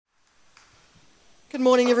Good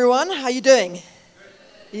morning, everyone. How are you doing?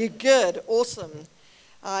 You're good. Awesome.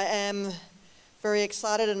 I am very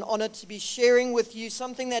excited and honored to be sharing with you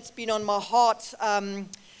something that's been on my heart kind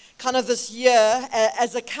of this year.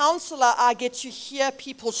 As a counselor, I get to hear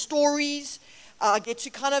people's stories. I get to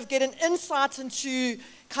kind of get an insight into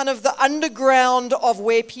kind of the underground of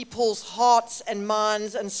where people's hearts and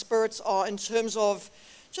minds and spirits are in terms of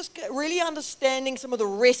just really understanding some of the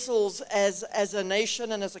wrestles as a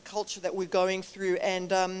nation and as a culture that we're going through.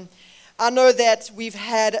 And I know that we've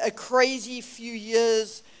had a crazy few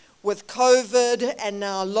years with COVID and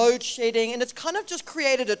now load shedding, and it's kind of just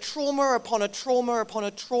created a trauma upon a trauma upon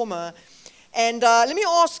a trauma. And let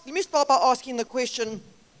me start by asking the question,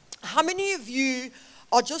 how many of you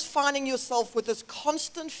are just finding yourself with this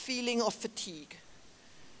constant feeling of fatigue,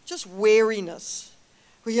 just weariness,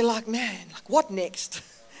 where you're like, man, like what next?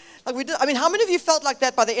 How many of you felt like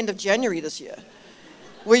that by the end of January this year?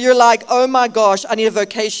 Where you're like, oh my gosh, I need a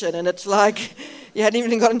vacation. And it's like, you hadn't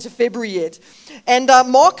even got into February yet. And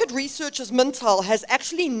market researchers Mintel has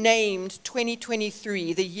actually named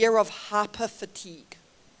 2023 the year of hyper fatigue.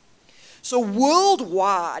 So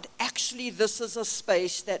worldwide, actually this is a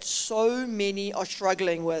space that so many are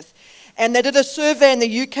struggling with. And they did a survey in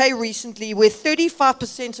the UK recently where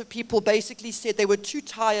 35% of people basically said they were too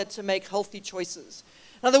tired to make healthy choices.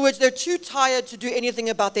 In other words, they're too tired to do anything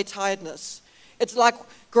about their tiredness. It's like,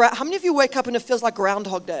 how many of you wake up and it feels like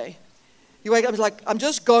Groundhog Day? You wake up and it's like, I'm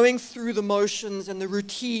just going through the motions and the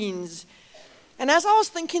routines. And as I was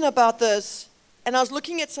thinking about this, and I was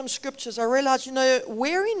looking at some scriptures, I realized,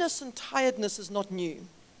 weariness and tiredness is not new.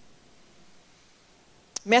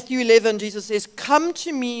 Matthew 11, Jesus says, come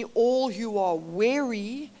to me all who are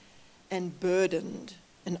weary and burdened,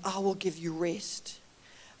 and I will give you rest.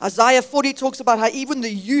 Isaiah 40 talks about how even the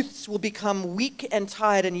youths will become weak and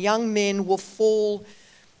tired and young men will fall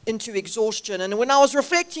into exhaustion. And when I was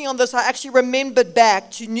reflecting on this, I actually remembered back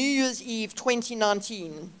to New Year's Eve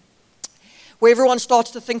 2019, where everyone starts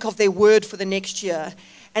to think of their word for the next year.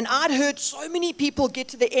 And I'd heard so many people get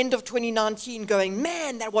to the end of 2019 going,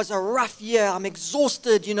 man, that was a rough year. I'm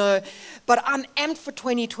exhausted, but I'm amped for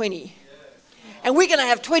 2020. And we're going to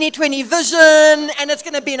have 2020 vision, and it's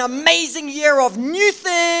going to be an amazing year of new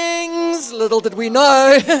things. Little did we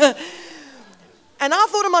know. And I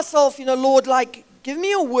thought to myself, Lord, give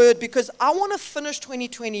me a word, because I want to finish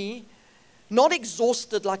 2020 not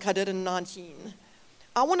exhausted like I did in 19.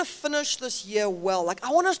 I want to finish this year well.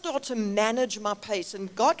 I want to start to manage my pace.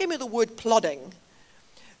 And God gave me the word plodding.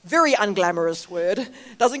 Very unglamorous word.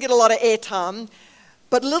 Doesn't get a lot of airtime.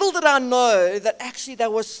 But little did I know that actually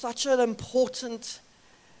that was such an important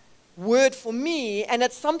word for me, and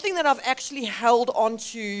it's something that I've actually held on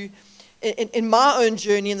to in my own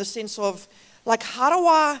journey, in the sense of, how do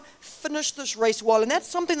I finish this race well? And that's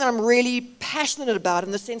something that I'm really passionate about,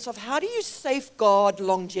 in the sense of, how do you safeguard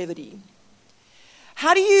longevity?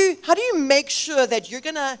 How do you make sure that you're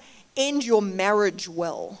going to end your marriage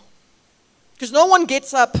well? Because no one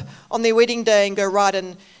gets up on their wedding day and go, right,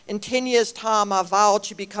 and in 10 years' time, I vow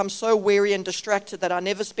to become so weary and distracted that I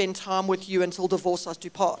never spend time with you until divorce us do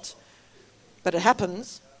part. But it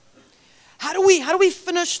happens. How do we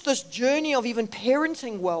finish this journey of even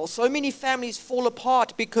parenting well? So many families fall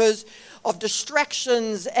apart because of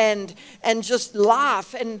distractions and just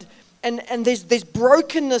life, and there's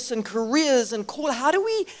brokenness in careers and call. How do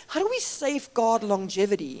we safeguard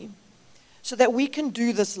longevity so that we can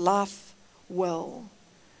do this life well?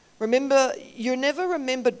 Remember, you're never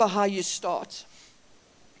remembered by how you start.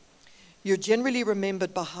 You're generally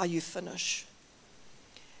remembered by how you finish.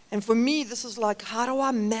 And for me, this is how do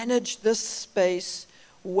I manage this space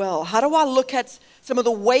well? How do I look at some of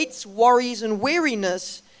the weights, worries, and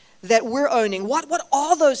weariness that we're owning? What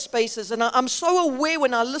are those spaces? And I'm so aware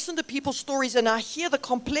when I listen to people's stories and I hear the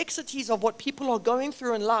complexities of what people are going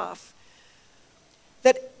through in life,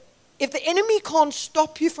 that if the enemy can't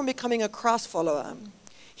stop you from becoming a Christ follower,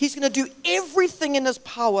 he's going to do everything in his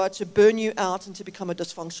power to burn you out and to become a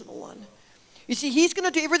dysfunctional one. You see, he's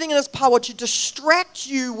going to do everything in his power to distract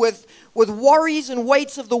you with worries and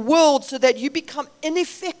weights of the world, so that you become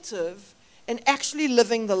ineffective in actually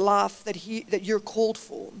living the life that you're called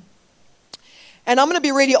for. And I'm going to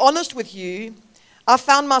be really honest with you. I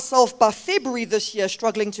found myself by February this year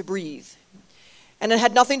struggling to breathe. And it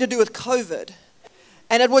had nothing to do with COVID.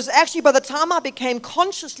 And it was actually, by the time I became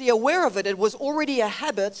consciously aware of it, it was already a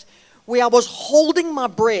habit where I was holding my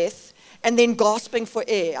breath and then gasping for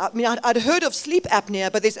air. I mean, I'd heard of sleep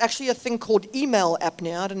apnea, but there's actually a thing called email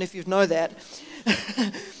apnea. I don't know if you know that.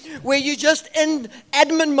 Where you're just in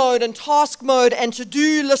admin mode and task mode and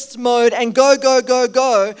to-do list mode and go,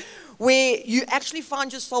 where you actually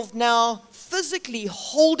find yourself now physically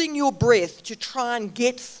holding your breath to try and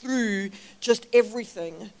get through just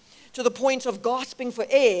everything, to the point of gasping for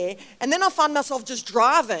air. And then I find myself just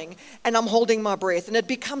driving and I'm holding my breath. And it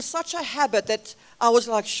becomes such a habit that I was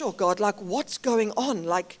like, sure, God, like, what's going on?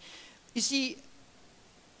 Like, you see,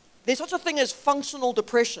 there's such a thing as functional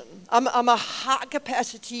depression. I'm a high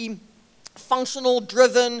capacity, functional,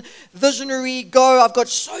 driven, visionary, I've got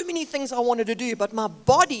so many things I wanted to do, but my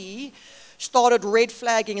body started red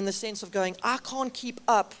flagging in the sense of going, I can't keep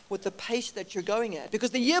up with the pace that you're going at.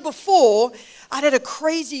 Because the year before, I'd had a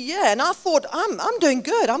crazy year, and I thought, I'm doing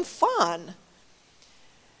good, I'm fine.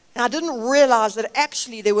 And I didn't realize that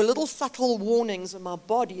actually there were little subtle warnings in my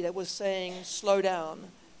body that was saying, slow down,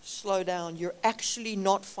 you're actually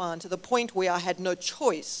not fine, to the point where I had no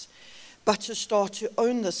choice but to start to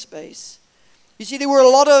own the space. You see, there were a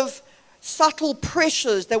lot of subtle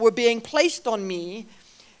pressures that were being placed on me.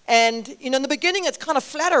 And, in the beginning, it's kind of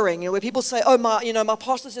flattering, where people say, oh, my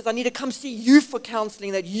pastor says, I need to come see you for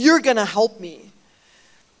counseling, that you're going to help me.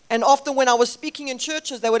 And often when I was speaking in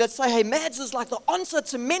churches, they would say, hey, MADS is like the answer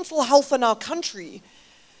to mental health in our country.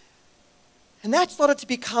 And that started to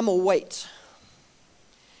become a weight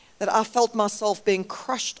that I felt myself being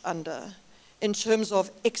crushed under in terms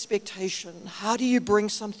of expectation. How do you bring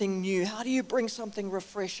something new? How do you bring something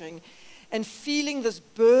refreshing? And feeling this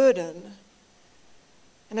burden.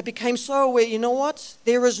 And I became so aware, you know what?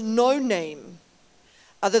 There is no name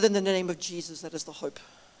other than the name of Jesus that is the hope.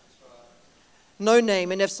 No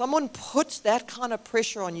name. And if someone puts that kind of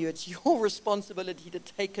pressure on you, it's your responsibility to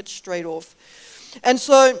take it straight off. And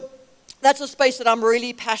so that's a space that I'm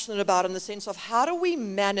really passionate about, in the sense of how do we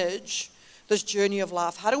manage this journey of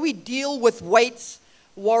life? How do we deal with weights,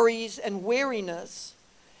 worries, and weariness,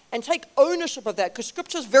 and take ownership of that? Because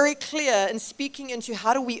Scripture is very clear in speaking into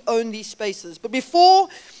how do we own these spaces. But before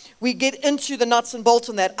we get into the nuts and bolts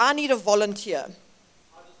on that, I need a volunteer.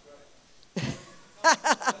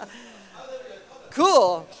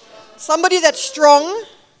 Cool. Somebody that's strong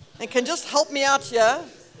and can just help me out here.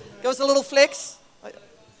 Give us a little flex.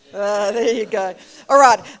 There you go. All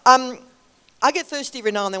right. I get thirsty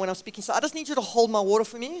every now and then when I'm speaking, so I just need you to hold my water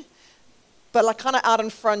for me. But like kind of out in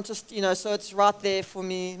front, just, so it's right there for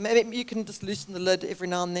me. Maybe you can just loosen the lid every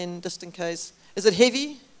now and then, just in case. Is it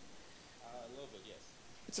heavy? A little bit, yes.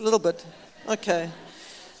 It's a little bit. Okay.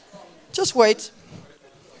 Just wait.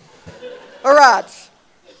 All right.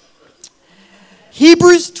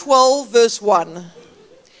 Hebrews 12, verse 1.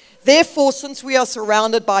 Therefore, since we are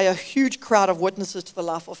surrounded by a huge crowd of witnesses to the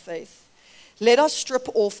life of faith, let us strip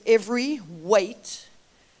off every weight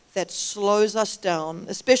that slows us down,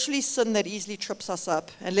 especially sin that easily trips us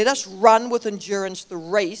up, and let us run with endurance the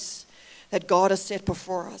race that God has set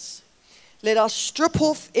before us. Let us strip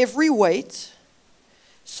off every weight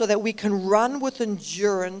so that we can run with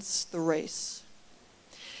endurance the race.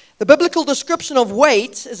 The biblical description of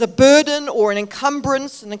weight is a burden or an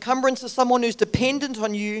encumbrance. An encumbrance is someone who's dependent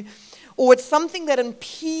on you, or it's something that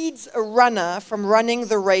impedes a runner from running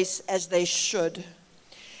the race as they should.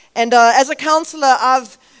 And as a counselor,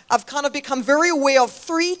 I've kind of become very aware of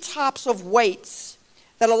 3 types of weights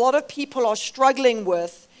that a lot of people are struggling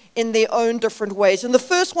with in their own different ways. And the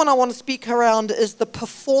first one I want to speak around is the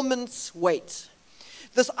performance weight.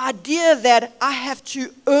 This idea that I have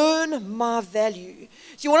to earn my value.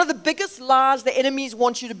 See, one of the biggest lies the enemies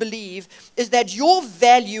want you to believe is that your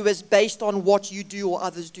value is based on what you do or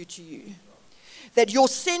others do to you. That your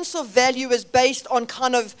sense of value is based on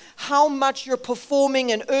kind of how much you're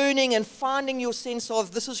performing and earning and finding your sense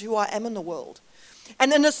of, this is who I am in the world.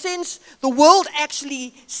 And in a sense, the world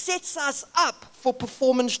actually sets us up for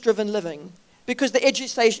performance-driven living. Because the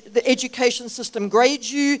education system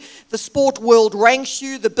grades you, the sport world ranks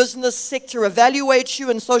you, the business sector evaluates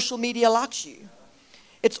you, and social media likes you.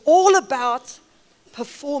 It's all about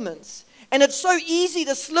performance. And it's so easy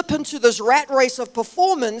to slip into this rat race of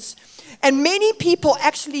performance, and many people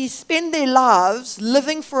actually spend their lives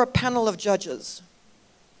living for a panel of judges.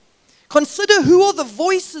 Consider who are the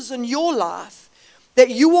voices in your life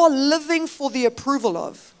that you are living for the approval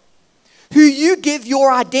of. Who you give your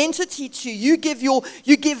identity to, you give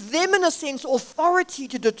them, in a sense, authority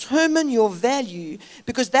to determine your value,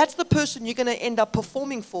 because that's the person you're going to end up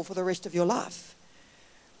performing for the rest of your life.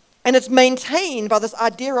 And it's maintained by this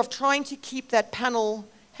idea of trying to keep that panel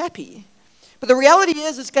happy. But the reality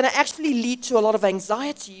is it's going to actually lead to a lot of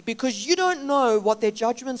anxiety, because you don't know what their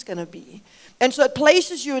judgment's going to be. And so it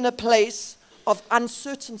places you in a place of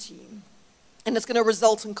uncertainty. And it's going to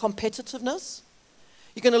result in competitiveness.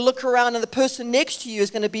 You're going to look around and the person next to you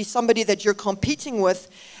is going to be somebody that you're competing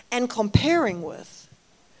with and comparing with.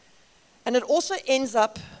 And it also ends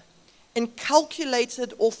up in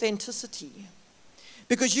calculated authenticity,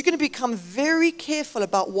 because you're going to become very careful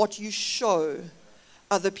about what you show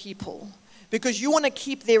other people, because you want to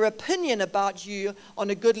keep their opinion about you on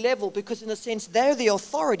a good level, because in a sense they're the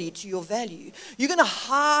authority to your value. You're going to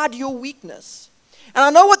hide your weakness. And I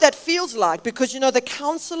know what that feels like, because the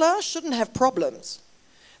counselor shouldn't have problems.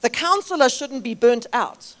 The counselor shouldn't be burnt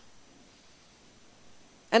out.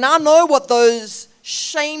 And I know what those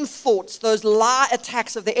shame thoughts, those lie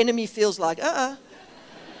attacks of the enemy feels like. Are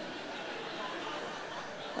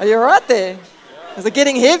you all right there? Is it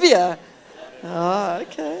getting heavier? Oh,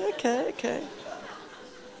 okay.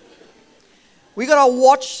 We got to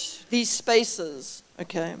watch these spaces,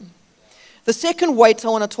 okay? The second weight I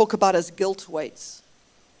want to talk about is guilt weights,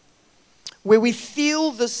 where we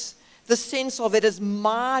feel the sense of it is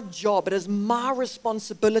my job, it is my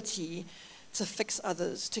responsibility to fix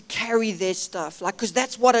others, to carry their stuff, because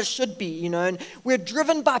that's what it should be, and we're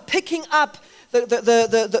driven by picking up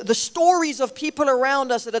the stories of people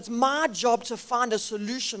around us, that it's my job to find a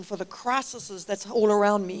solution for the crises that's all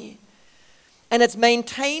around me. And it's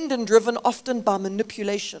maintained and driven often by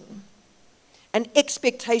manipulation and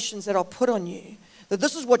expectations that are put on you, that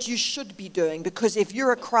this is what you should be doing, because if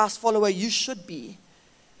you're a Christ follower, you should be.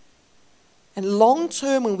 And long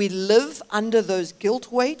term, when we live under those guilt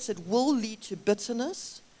weights, it will lead to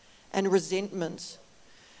bitterness and resentment.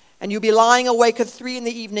 And you'll be lying awake at 3 in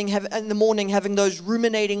the morning having those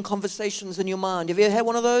ruminating conversations in your mind. Have you ever had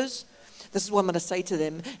one of those? This is what I'm going to say to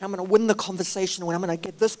them. I'm going to win the conversation when I'm going to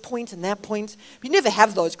get this point and that point. But you never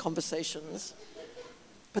have those conversations.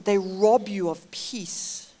 But they rob you of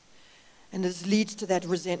peace. And it leads to that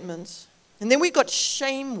resentment. And then we've got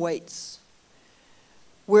shame weights,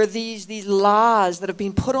 where these lies that have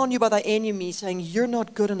been put on you by the enemy, saying you're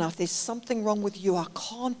not good enough, there's something wrong with you, I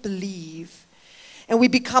can't believe. And we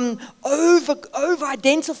become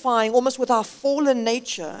over-identifying almost with our fallen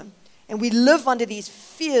nature, and we live under these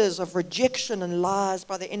fears of rejection and lies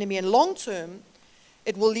by the enemy. And long term,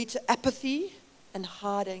 it will lead to apathy and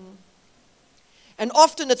hiding. And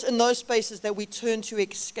often it's in those spaces that we turn to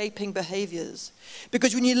escaping behaviors,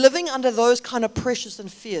 because when you're living under those kind of pressures and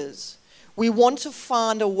fears, we want to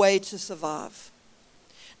find a way to survive.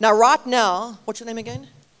 Now, right now, what's your name again?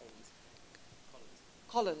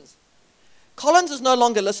 Collins. Collins is no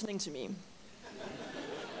longer listening to me.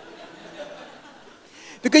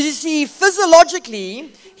 Because you see,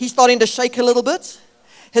 physiologically, he's starting to shake a little bit.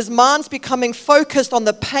 His mind's becoming focused on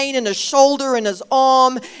the pain in his shoulder and his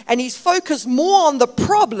arm, and he's focused more on the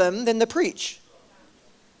problem than the preach.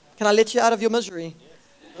 Can I let you out of your misery?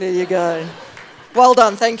 There you go. Well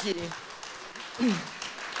done, thank you.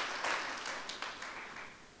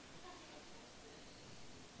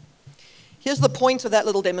 Here's the point of that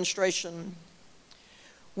little demonstration.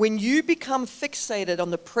 When you become fixated on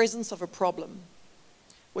the presence of a problem,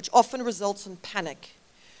 which often results in panic,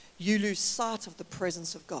 you lose sight of the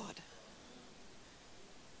presence of God.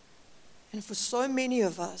 And for so many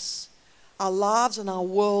of us, our lives and our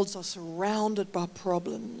worlds are surrounded by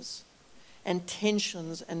problems and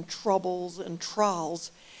tensions and troubles and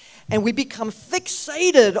trials. And we become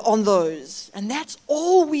fixated on those. And that's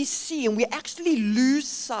all we see. And we actually lose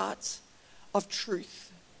sight of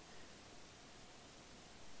truth.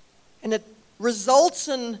 And it results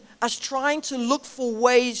in us trying to look for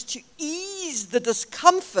ways to ease the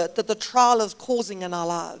discomfort that the trial is causing in our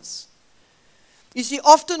lives. You see,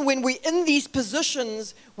 often when we're in these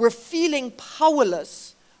positions, we're feeling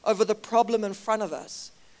powerless over the problem in front of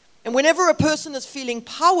us. And whenever a person is feeling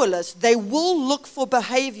powerless, they will look for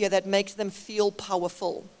behavior that makes them feel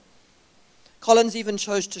powerful. Collins even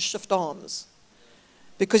chose to shift arms.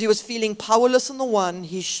 Because he was feeling powerless in the one,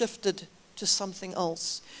 he shifted to something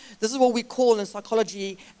else. This is what we call in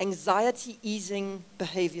psychology anxiety-easing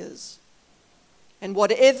behaviors. And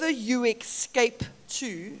whatever you escape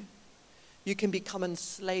to, you can become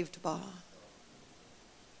enslaved by.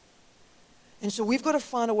 And so we've got to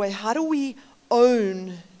find a way, how do we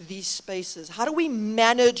own these spaces? How do we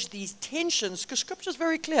manage these tensions? Because Scripture is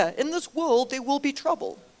very clear. In this world, there will be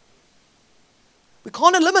trouble. We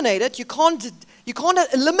can't eliminate it. You can't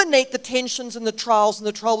eliminate the tensions and the trials and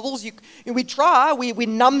the troubles. We try. We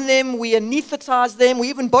numb them. We anesthetize them. We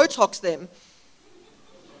even Botox them.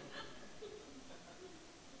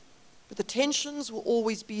 But the tensions will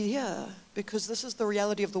always be here, because this is the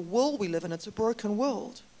reality of the world we live in. It's a broken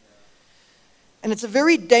world. And it's a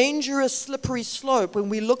very dangerous, slippery slope when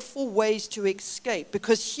we look for ways to escape.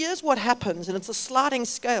 Because here's what happens, and it's a sliding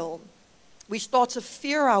scale. We start to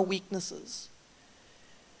fear our weaknesses.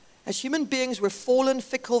 As human beings, we're fallen,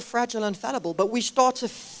 fickle, fragile, and fallible. But we start to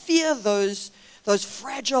fear those those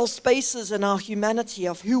fragile spaces in our humanity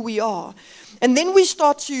of who we are. And then we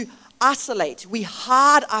start to isolate. We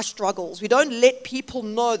hide our struggles. We don't let people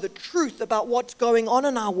know the truth about what's going on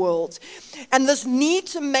in our world. And this need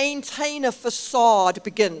to maintain a facade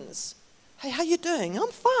begins. Hey, how you doing? I'm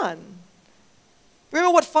fine.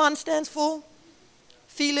 Remember what fine stands for?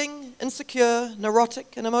 Feeling insecure,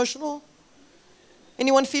 neurotic, and emotional.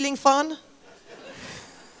 Anyone feeling fine?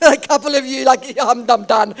 A couple of you like, yeah, I'm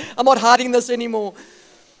done. I'm not hiding this anymore.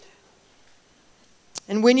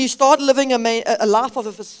 And when you start living a life of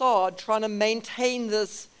a facade, trying to maintain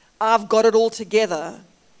this, I've got it all together,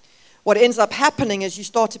 what ends up happening is you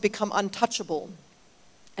start to become untouchable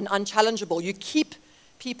and unchallengeable. You keep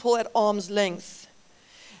people at arm's length.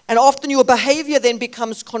 And often your behavior then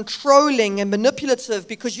becomes controlling and manipulative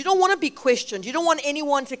because you don't want to be questioned. You don't want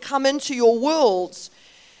anyone to come into your worlds.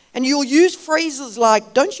 And you'll use phrases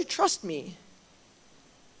like, don't you trust me?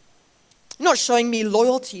 You're not showing me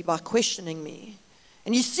loyalty by questioning me.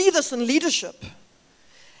 And you see this in leadership.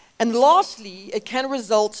 And lastly, it can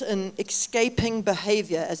result in escaping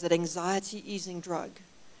behavior as that anxiety-easing drug.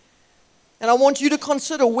 And I want you to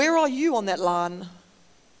consider, where are you on that line?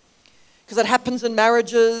 Because it happens in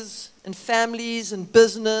marriages, in families, in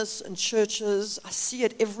business, in churches. I see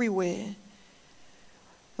it everywhere.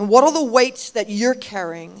 And what are the weights that you're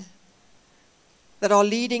carrying that are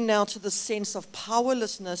leading now to the sense of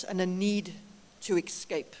powerlessness and a need to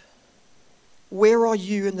escape? Where are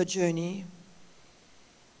you in the journey?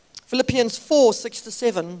 Philippians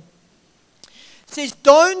 4:6-7 says,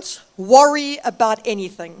 don't worry about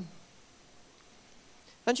anything.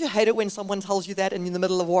 Don't you hate it when someone tells you that and you're in the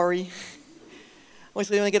middle of worry?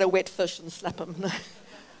 Obviously, you want to get a wet fish and slap him.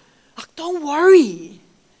 Like, don't worry.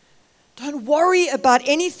 Don't worry about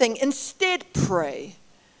anything. Instead, pray.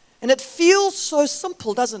 And it feels so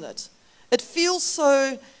simple, doesn't it? It feels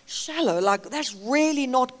so shallow, like that's really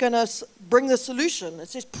not going to bring the solution. It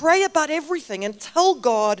says, pray about everything and tell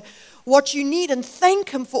God what you need and thank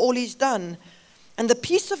Him for all He's done. And the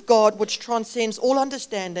peace of God, which transcends all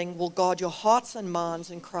understanding, will guard your hearts and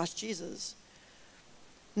minds in Christ Jesus.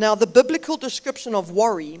 Now, the biblical description of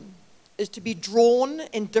worry is to be drawn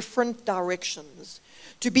in different directions,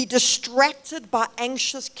 to be distracted by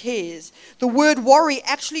anxious cares. The word worry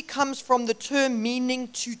actually comes from the term meaning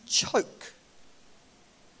to choke.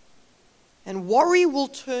 And worry will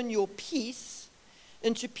turn your peace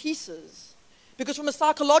into pieces. Because from a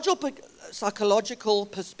psychological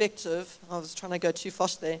perspective, I was trying to go too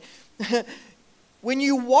fast there. When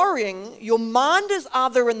you're worrying, your mind is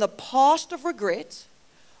either in the past of regret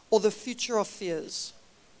or the future of fears.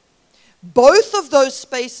 Both of those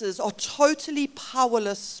spaces are totally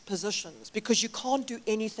powerless positions because you can't do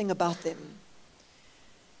anything about them.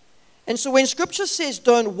 And so when Scripture says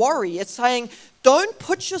don't worry, it's saying don't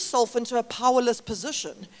put yourself into a powerless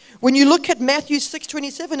position. When you look at Matthew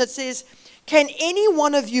 6:27, it says, can any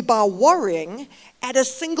one of you, by worrying, add a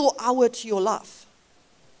single hour to your life?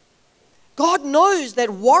 God knows that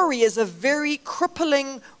worry is a very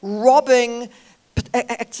crippling, robbing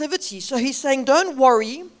activity. So He's saying don't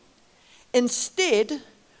worry. Instead,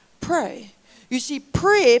 pray. You see,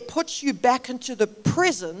 prayer puts you back into the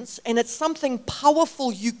presence, and it's something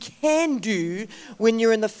powerful you can do when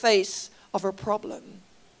you're in the face of a problem.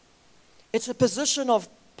 It's a position of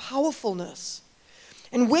powerfulness.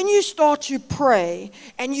 And when you start to pray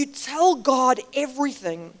and you tell God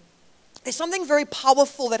everything, there's something very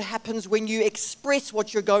powerful that happens when you express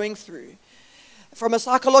what you're going through. From a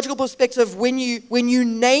psychological perspective, when you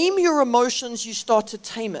name your emotions, you start to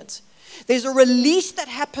tame it. There's a release that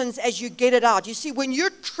happens as you get it out. You see, when you're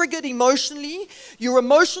triggered emotionally, your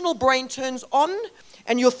emotional brain turns on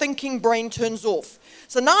and your thinking brain turns off.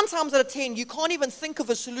 So 9 times out of 10, you can't even think of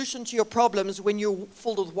a solution to your problems when you're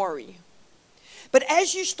filled with worry. But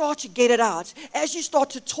as you start to get it out, as you start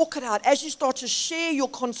to talk it out, as you start to share your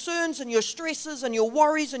concerns and your stresses and your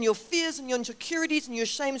worries and your fears and your insecurities and your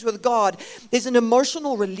shames with God, there's an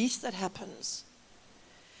emotional release that happens.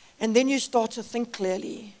 And then you start to think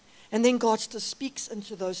clearly. And then God just speaks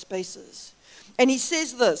into those spaces. And He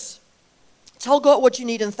says this, tell God what you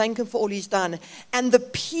need and thank Him for all He's done. And the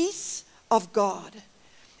peace of God.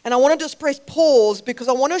 And I want to just press pause because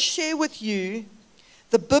I want to share with you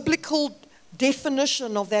the biblical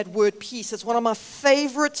definition of that word peace. It's one of my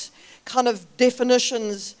favorite kind of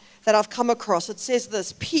definitions that I've come across. It says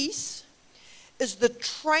this, peace is the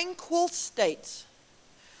tranquil state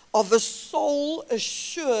of a soul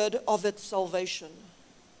assured of its salvation.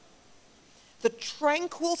 The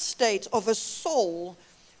tranquil state of a soul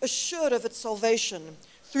assured of its salvation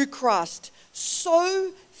through Christ,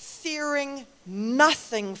 so fearing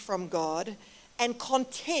nothing from God and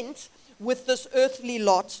content with this earthly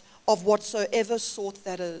lot of whatsoever sort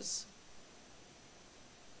that is.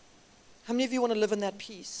 How many of you want to live in that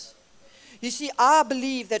peace? You see, I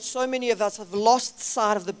believe that so many of us have lost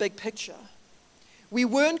sight of the big picture. We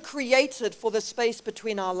weren't created for the space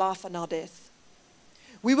between our life and our death.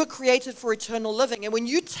 We were created for eternal living. And when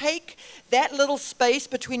you take that little space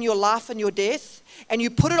between your life and your death and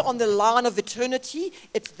you put it on the line of eternity,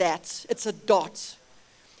 it's that. It's a dot.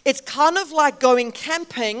 It's kind of like going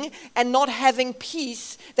camping and not having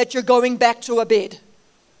peace that you're going back to a bed.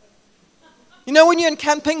 You know, when you're in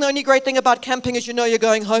camping, the only great thing about camping is you know you're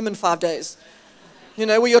going home in 5 days. You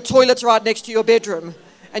know, where your toilet's right next to your bedroom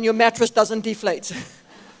and your mattress doesn't deflate.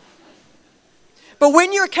 But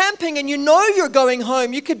when you're camping and you know you're going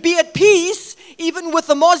home, you could be at peace even with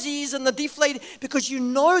the mozzies and the deflate, because you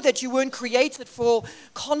know that you weren't created for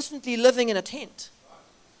constantly living in a tent.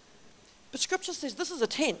 But Scripture says this is a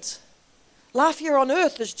tent. Life here on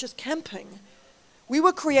earth is just camping. We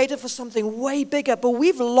were created for something way bigger, but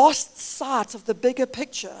we've lost sight of the bigger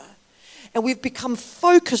picture. And we've become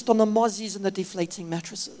focused on the mozzies and the deflating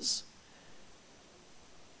mattresses.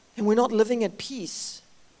 And we're not living at peace.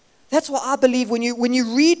 That's why I believe when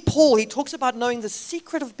you read Paul, he talks about knowing the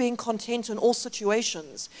secret of being content in all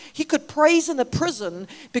situations. He could praise in a prison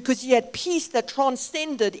because he had peace that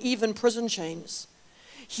transcended even prison chains.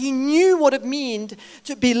 He knew what it meant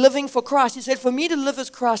to be living for Christ. He said, for me to live as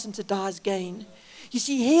Christ and to die as gain. You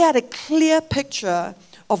see, he had a clear picture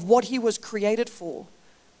of what he was created for.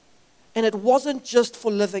 And it wasn't just for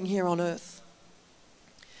living here on earth.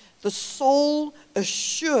 The soul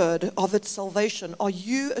assured of its salvation. Are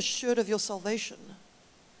you assured of your salvation?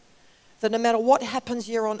 That no matter what happens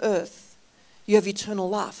here on earth, you have eternal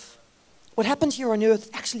life. What happens here on earth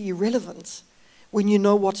is actually irrelevant when you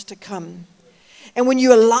know what's to come. And when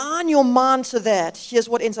you align your mind to that, here's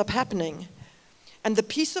what ends up happening. And the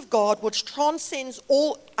peace of God, which transcends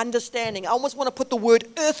all understanding. I almost want to put the word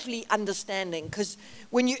earthly understanding, because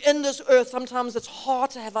when you're in this earth, sometimes it's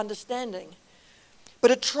hard to have understanding.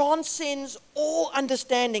 But it transcends all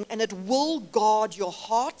understanding, and it will guard your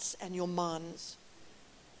hearts and your minds.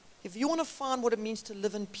 If you want to find what it means to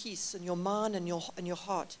live in peace in your mind and your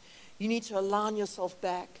heart, you need to align yourself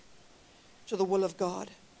back to the will of God.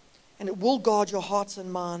 And it will guard your hearts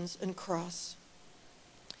and minds in Christ.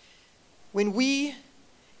 When we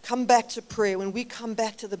come back to prayer, when we come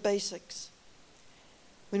back to the basics,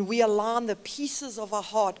 when we align the pieces of our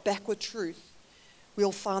heart back with truth,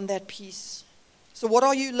 we'll find that peace. So what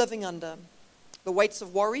are you living under? The weights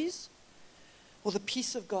of worries or the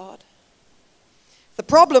peace of God? The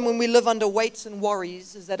problem when we live under weights and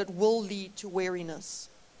worries is that it will lead to weariness.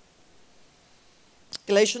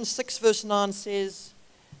 Galatians 6 verse 9 says,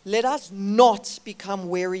 let us not become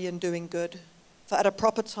weary in doing good. For at a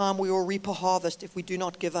proper time we will reap a harvest if we do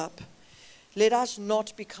not give up. Let us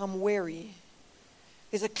not become weary.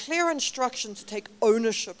 There's a clear instruction to take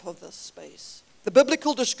ownership of this space. The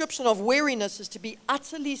biblical description of weariness is to be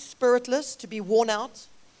utterly spiritless, to be worn out,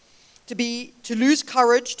 to lose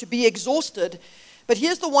courage, to be exhausted. But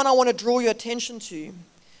here's the one I want to draw your attention to.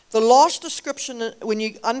 The last description, when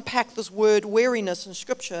you unpack this word weariness in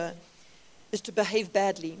Scripture, is to behave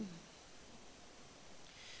badly.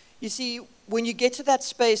 You see, when you get to that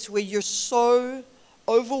space where you're so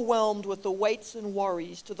overwhelmed with the weights and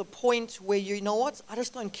worries to the point where you know what, I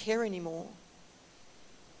just don't care anymore.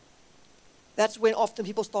 That's when often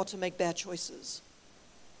people start to make bad choices.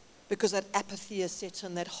 Because that apathy is set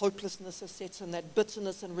in, that hopelessness is set in, that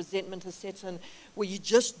bitterness and resentment is set in, where you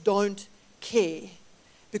just don't care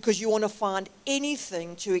because you want to find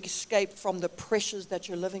anything to escape from the pressures that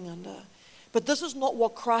you're living under. But this is not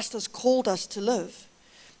what Christ has called us to live.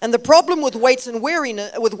 And the problem with weights and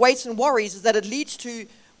worries is that it leads to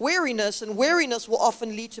weariness, and weariness will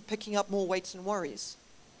often lead to picking up more weights and worries.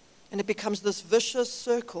 And it becomes this vicious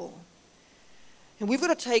circle. And we've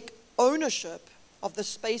got to take ownership of the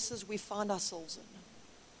spaces we find ourselves in.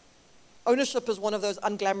 Ownership is one of those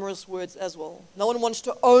unglamorous words as well. No one wants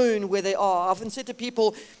to own where they are. I've often said to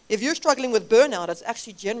people, if you're struggling with burnout, it's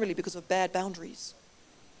actually generally because of bad boundaries.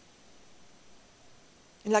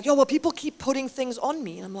 And like, well, people keep putting things on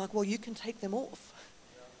me. And I'm like, well, you can take them off.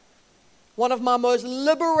 One of my most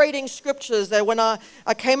liberating scriptures that when I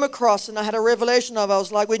came across and I had a revelation of, I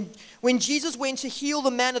was like, when Jesus went to heal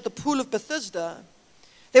the man at the pool of Bethesda,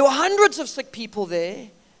 there were hundreds of sick people there,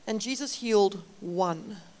 and Jesus healed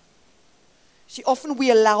one. See, often we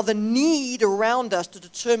allow the need around us to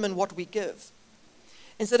determine what we give,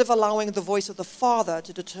 instead of allowing the voice of the Father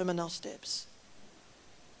to determine our steps.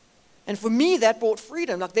 And for me, that brought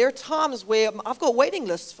freedom. Like, there are times where I've got waiting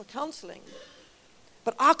lists for counseling.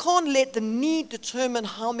 But I can't let the need determine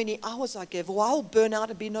how many hours I give, or I'll burn out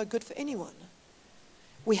and be no good for anyone.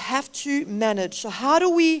 We have to manage. So how do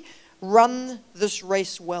we run this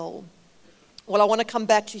race well? Well, I want to come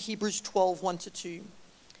back to Hebrews 12, 1-2.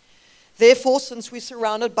 Therefore, since we're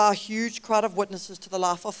surrounded by a huge crowd of witnesses to the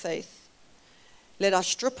life of faith, let us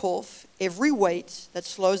strip off every weight that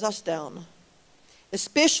slows us down,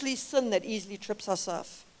 especially sin that easily trips us up.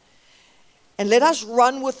 And let us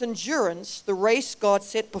run with endurance the race God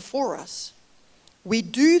set before us. We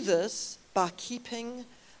do this by keeping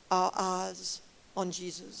our eyes on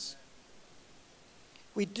Jesus.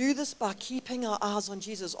 We do this by keeping our eyes on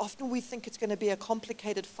Jesus. Often we think it's going to be a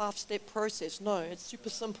complicated 5-step process. No, it's super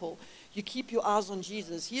simple. You keep your eyes on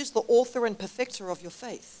Jesus. He is the author and perfecter of your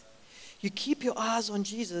faith. You keep your eyes on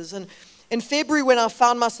Jesus. And in February, when I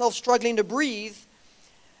found myself struggling to breathe,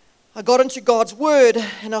 I got into God's word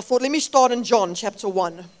and I thought, let me start in John chapter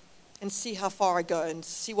 1 and see how far I go and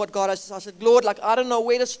see what God has. I said, Lord, I don't know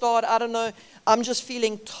where to start. I don't know. I'm just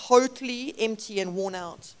feeling totally empty and worn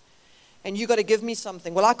out. And you got to give me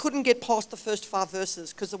something. Well, I couldn't get past the first 5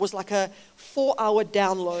 verses because it was like a 4-hour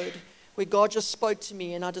download where God just spoke to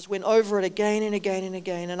me and I just went over it again and again and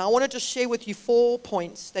again. And I want to just share with you 4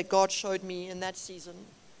 points that God showed me in that season.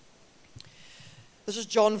 This is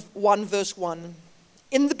John 1 verse 1.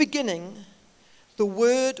 In the beginning, the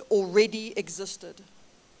Word already existed.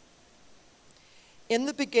 In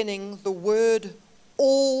the beginning, the Word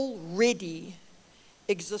already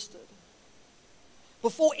existed.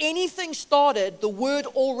 Before anything started, the Word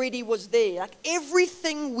already was there. Like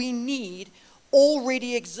everything we need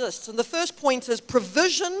already exists. And the first point is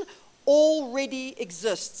provision already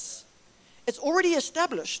exists. It's already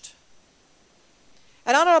established.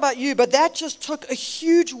 And I don't know about you, but that just took a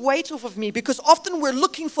huge weight off of me because often we're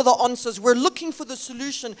looking for the answers, we're looking for the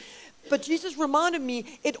solution. But Jesus reminded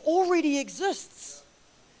me, it already exists.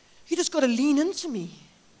 You just got to lean into me.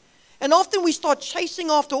 And often we start chasing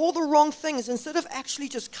after all the wrong things instead of actually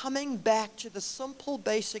just coming back to the simple,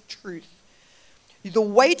 basic truth. The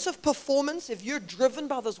weight of performance, if you're driven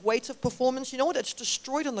by this weight of performance, you know what? It's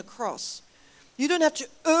destroyed on the cross. You don't have to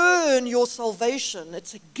earn your salvation.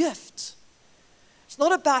 It's a gift. It's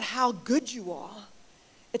not about how good you are.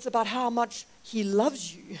 It's about how much He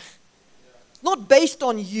loves you. It's not based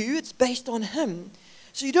on you. It's based on Him.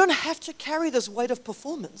 So you don't have to carry this weight of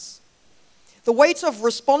performance. The weight of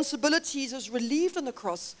responsibilities is relieved on the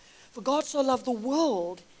cross. For God so loved the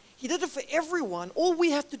world. He did it for everyone. All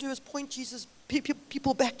we have to do is point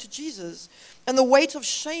people back to Jesus. And the weight of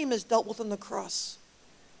shame is dealt with on the cross.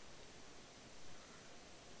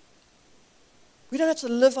 We don't have to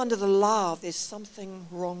live under the lie of there's something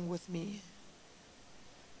wrong with me.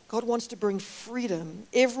 God wants to bring freedom.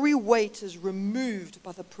 Every weight is removed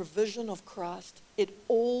by the provision of Christ. It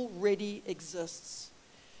already exists.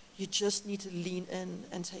 You just need to lean in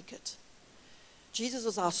and take it. Jesus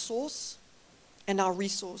is our source and our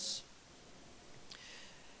resource.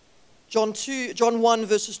 John 1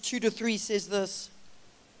 verses 2-3 says this.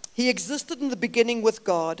 He existed in the beginning with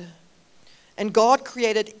God, and God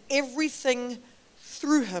created everything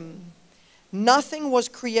through Him. Nothing was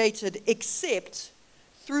created except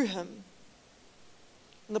through Him.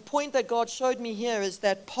 And the point that God showed me here is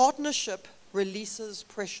that partnership releases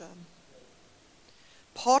pressure.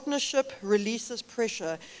 Partnership releases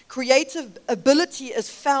pressure. Creative ability is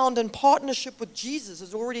found in partnership with Jesus.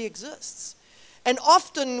 It already exists. And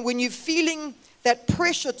often when you're feeling that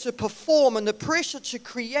pressure to perform and the pressure to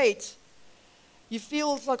create, you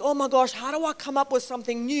feel it's like, oh my gosh, how do I come up with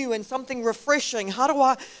something new and something refreshing? How do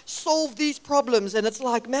I solve these problems? And it's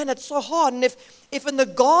like, man, it's so hard. And if in the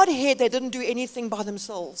Godhead they didn't do anything by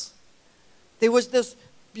themselves, there was this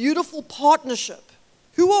beautiful partnership.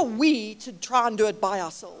 Who are we to try and do it by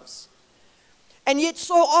ourselves? And yet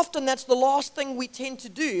so often that's the last thing we tend to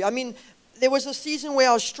do. I mean, there was a season where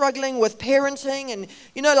I was struggling with parenting, and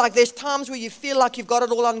like there's times where you feel like you've got it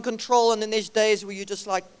all under control, and then there's days where you're just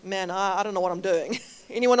like, man, I don't know what I'm doing.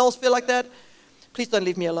 Anyone else feel like that? Please don't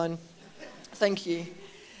leave me alone. Thank you.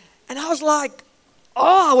 And I was like,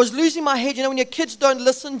 I was losing my head. When your kids don't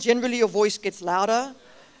listen, generally your voice gets louder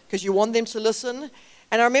because you want them to listen.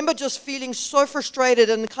 And I remember just feeling so frustrated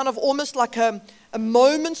and kind of almost like a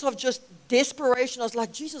moment of just desperation. I was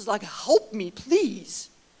like, Jesus, help me, please.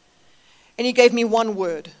 And He gave me one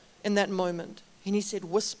word in that moment. And He said,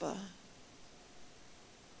 whisper.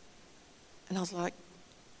 And I was like,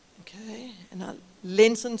 okay. And I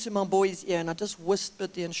leant into my boy's ear and I just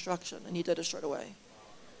whispered the instruction. And he did it straight away.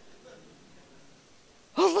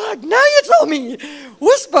 I was like, now you tell me.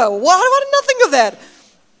 Whisper. Why do I do nothing of that?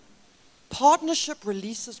 Partnership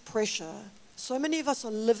releases pressure So many of us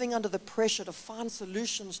are living under the pressure to find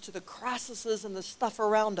solutions to the crises and the stuff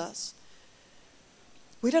around us.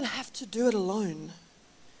 We don't have to do it alone.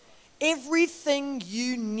 Everything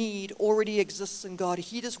you need already exists in God.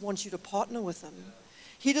 He just wants you to partner with Him.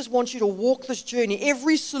 He just wants you to walk this journey.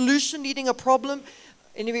 Every solution needing a problem,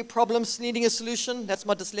 any problems needing a solution, that's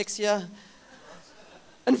my dyslexia,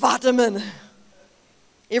 invite Him in.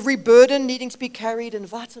 Every burden needing to be carried,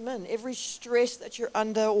 invite Him in. Every stress that you're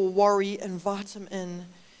under or worry, invite Him in.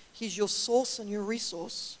 He's your source and your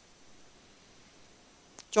resource.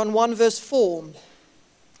 John 1 verse 4,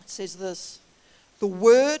 it says this, the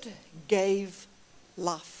Word gave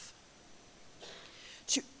life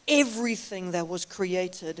to everything that was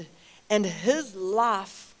created, and His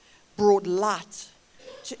life brought light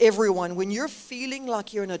to everyone. When you're feeling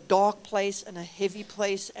like you're in a dark place, and a heavy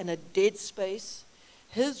place, and a dead space,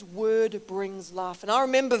 His Word brings life. And I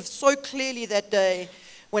remember so clearly that day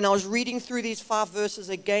when I was reading through these 5 verses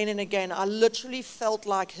again and again, I literally felt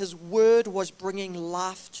like His Word was bringing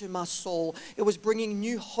life to my soul. It was bringing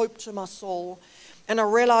new hope to my soul. And I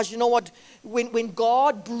realized, you know what, when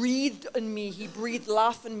God breathed in me, He breathed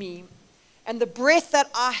life in me. And the breath that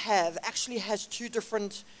I have actually has 2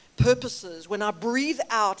 different purposes. When I breathe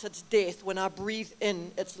out, it's death. When I breathe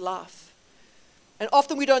in, it's life. And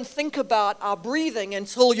often we don't think about our breathing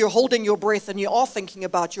until you're holding your breath and you are thinking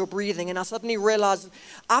about your breathing. And I suddenly realized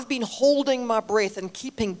I've been holding my breath and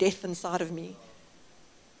keeping death inside of me.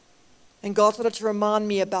 And God started to remind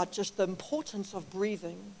me about just the importance of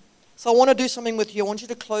breathing. So I want to do something with you. I want you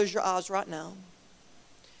to close your eyes right now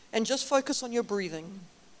and just focus on your breathing.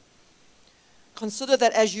 Consider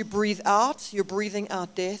that as you breathe out, you're breathing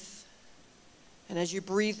out death. And as you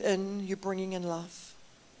breathe in, you're bringing in life.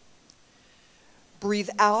 Breathe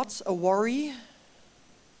out a worry.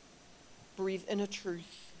 Breathe in a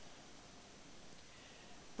truth.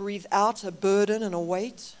 Breathe out a burden and a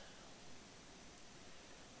weight.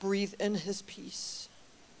 Breathe in His peace.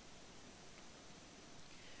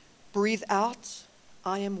 Breathe out,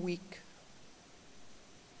 I am weak.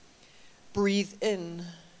 Breathe in,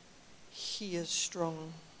 He is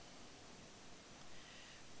strong.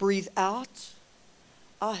 Breathe out,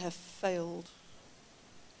 I have failed.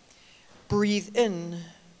 Breathe in,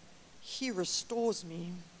 He restores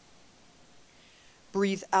me.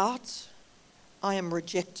 Breathe out, I am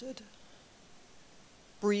rejected.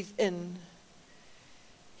 Breathe in,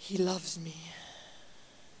 He loves me.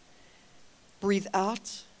 Breathe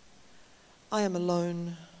out, I am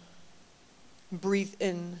alone. Breathe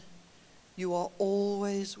in, you are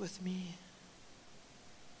always with me.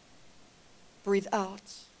 Breathe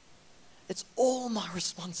out, it's all my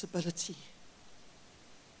responsibility.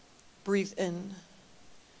 Breathe in,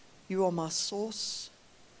 you are my source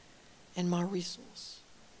and my resource.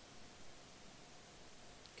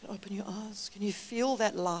 You can open your eyes. Can you feel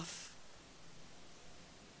that life?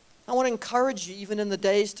 I want to encourage you, even in the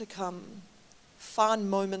days to come, find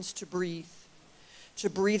moments to breathe. To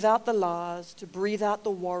breathe out the lies, to breathe out the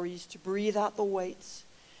worries, to breathe out the weights,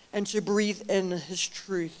 and to breathe in His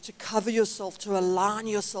truth, to cover yourself, to align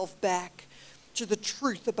yourself back to the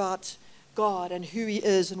truth about God and who He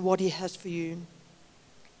is and what He has for you.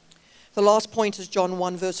 The last point is John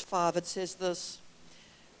 1 verse 5. It says this,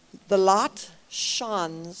 the light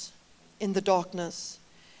shines in the darkness,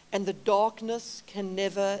 and the darkness can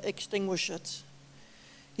never extinguish it.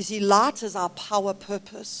 You see, light is our power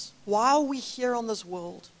purpose. Why are we here on this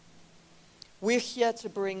world? We're here to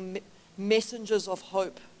bring messengers of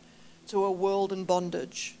hope to a world in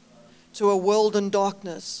bondage, to a world in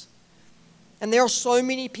darkness. And there are so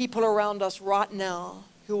many people around us right now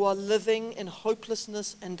who are living in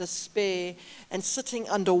hopelessness and despair and sitting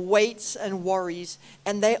under weights and worries,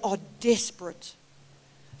 and they are desperate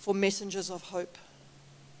for messengers of hope.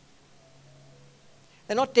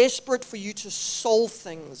 They're not desperate for you to solve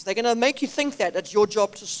things. They're going to make you think that it's your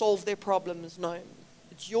job to solve their problems. No,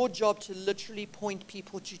 it's your job to literally point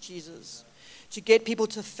people to Jesus, to get people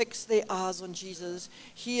to fix their eyes on Jesus.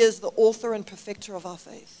 He is the author and perfecter of our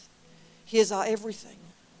faith. He is our everything.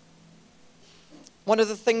 One of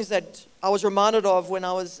the things that I was reminded of when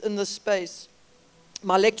I was in this space,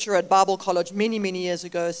 my lecturer at Bible college many, many years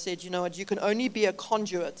ago said, you know what, you can only be a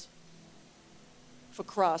conduit for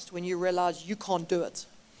Christ when you realize you can't do it.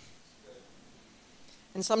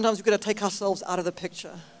 And sometimes we've got to take ourselves out of the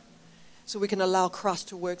picture so we can allow Christ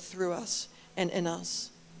to work through us and in us.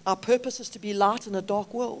 Our purpose is to be light in a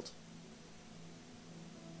dark world.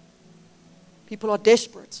 People are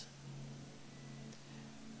desperate.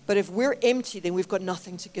 But if we're empty, then we've got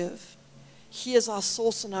nothing to give. He is our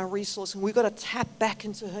source and our resource, and we've got to tap back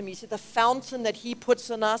into Him. He said the fountain that He puts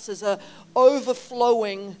in us is an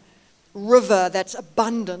overflowing river that's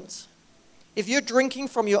abundant. If you're drinking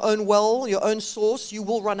from your own well, your own source, you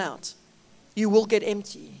will run out. You will get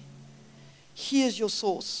empty. Here's your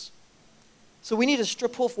source. So we need to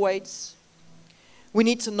strip off weights. We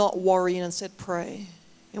need to not worry and instead pray.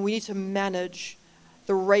 And we need to manage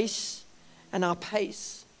the race and our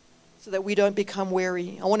pace so that we don't become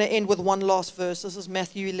weary. I want to end with one last verse. This is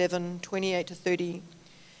Matthew 11:28-30.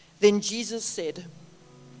 Then Jesus said,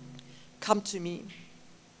 "Come to me."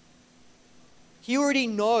 He already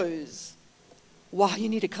knows why you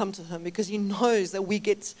need to come to him, because he knows that we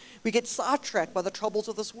get sidetracked by the troubles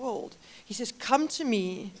of this world. He says, "Come to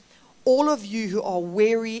me, all of you who are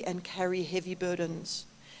weary and carry heavy burdens,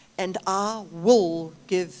 and I will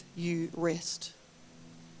give you rest.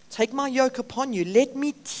 Take my yoke upon you. Let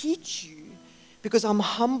me teach you, because I'm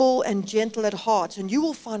humble and gentle at heart, and you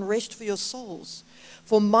will find rest for your souls.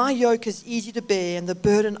 For my yoke is easy to bear, and the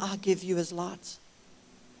burden I give you is light."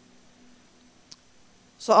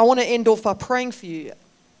 So I want to end off by praying for you.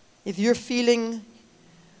 If you're feeling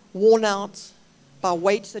worn out by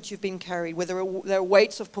weights that you've been carried, whether they're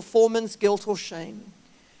weights of performance, guilt, or shame,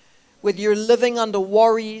 whether you're living under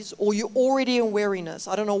worries or you're already in weariness,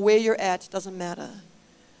 I don't know where you're at, it doesn't matter.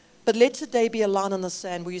 But let today be a line in the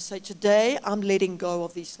sand where you say, today I'm letting go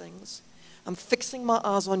of these things. I'm fixing my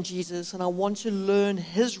eyes on Jesus, and I want to learn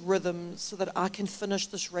his rhythms so that I can finish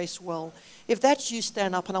this race well. If that's you,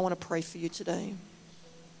 stand up and I want to pray for you today.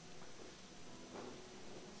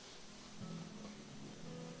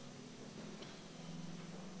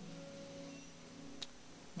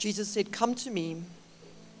 Jesus said, "Come to me."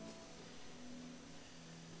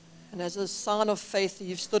 And as a sign of faith that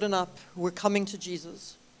you've stood up, we're coming to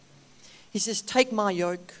Jesus. He says, "Take my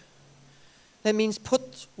yoke." That means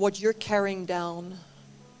put what you're carrying down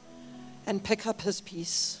and pick up his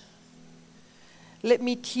peace. Let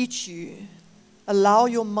me teach you. Allow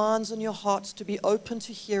your minds and your hearts to be open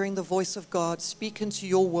to hearing the voice of God speak into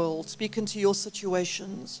your world, speak into your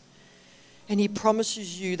situations. And he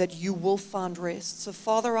promises you that you will find rest. So,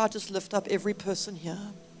 Father, I just lift up every person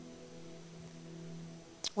here.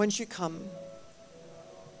 Won't you come?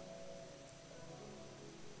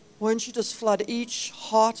 Won't you just flood each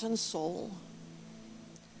heart and soul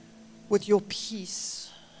with your peace?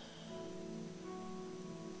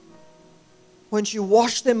 Won't you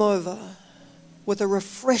wash them over with the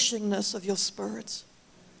refreshingness of your Spirit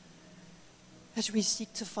as we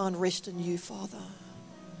seek to find rest in you, Father?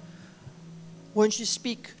 Won't you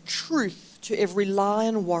speak truth to every lie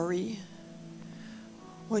and worry?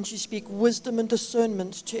 Won't you speak wisdom and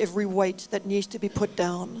discernment to every weight that needs to be put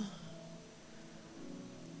down?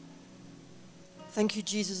 Thank you,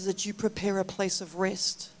 Jesus, that you prepare a place of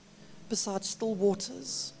rest beside still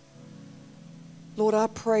waters. Lord, I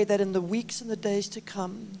pray that in the weeks and the days to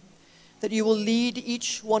come, that you will lead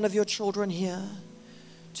each one of your children here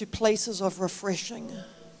to places of refreshing,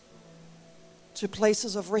 to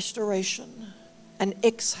places of restoration, and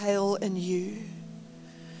exhale in you.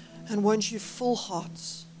 And won't you fill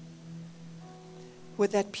hearts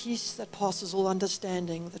with that peace that passes all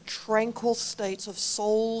understanding, the tranquil states of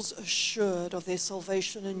souls assured of their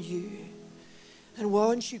salvation in you. And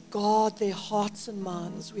won't you guard their hearts and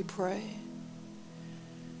minds, we pray.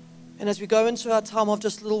 And as we go into our time of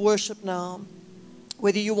just little worship now,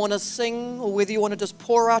 whether you want to sing or whether you want to just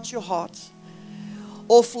pour out your heart,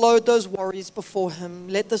 offload those worries before him.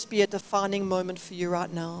 Let this be a defining moment for you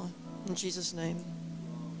right now. In Jesus' name.